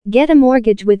Get a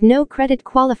mortgage with no credit.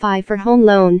 Qualify for home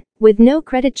loan with no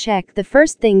credit check. The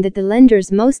first thing that the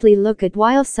lenders mostly look at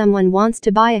while someone wants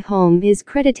to buy a home is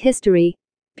credit history.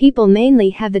 People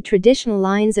mainly have the traditional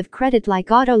lines of credit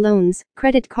like auto loans,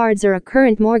 credit cards, or a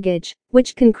current mortgage,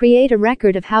 which can create a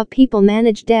record of how people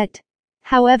manage debt.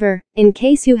 However, in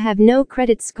case you have no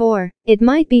credit score, it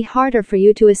might be harder for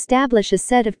you to establish a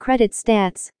set of credit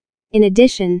stats. In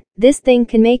addition, this thing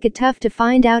can make it tough to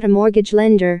find out a mortgage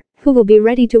lender who will be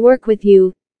ready to work with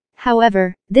you.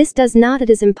 However, this does not mean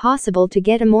it is impossible to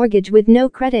get a mortgage with no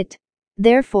credit.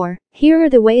 Therefore, here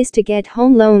are the ways to get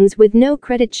home loans with no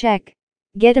credit check.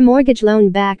 Get a mortgage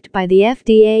loan backed by the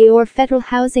FDA or Federal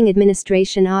Housing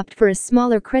Administration. Opt for a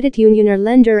smaller credit union or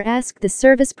lender. Ask the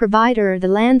service provider or the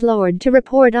landlord to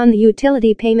report on the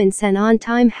utility payments and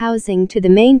on-time housing to the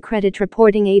main credit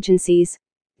reporting agencies.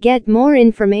 Get more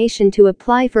information to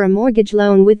apply for a mortgage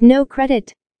loan with no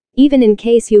credit. Even in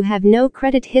case you have no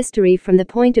credit history from the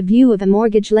point of view of a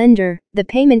mortgage lender, the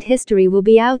payment history will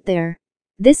be out there.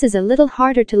 This is a little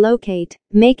harder to locate,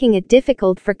 making it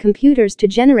difficult for computers to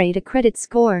generate a credit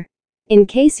score. In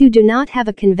case you do not have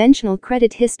a conventional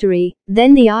credit history,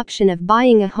 then the option of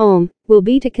buying a home will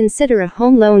be to consider a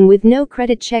home loan with no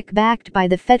credit check backed by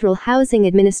the Federal Housing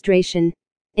Administration.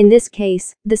 In this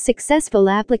case, the successful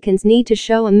applicants need to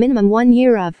show a minimum 1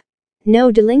 year of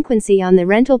no delinquency on the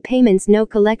rental payments, no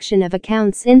collection of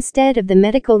accounts instead of the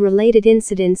medical-related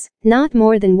incidents, not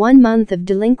more than 1 month of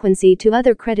delinquency to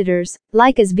other creditors,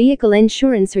 like as vehicle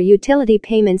insurance or utility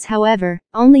payments. However,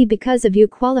 only because of you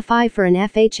qualify for an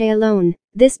FHA loan,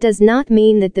 this does not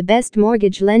mean that the best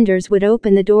mortgage lenders would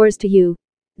open the doors to you.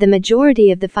 The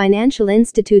majority of the financial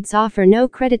institutes offer no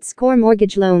credit score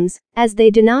mortgage loans, as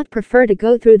they do not prefer to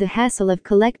go through the hassle of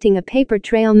collecting a paper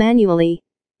trail manually.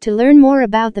 To learn more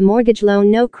about the mortgage loan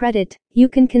no credit, you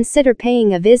can consider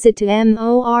paying a visit to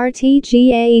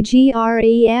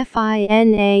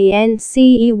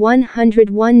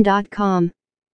mortgagrefinance101.com.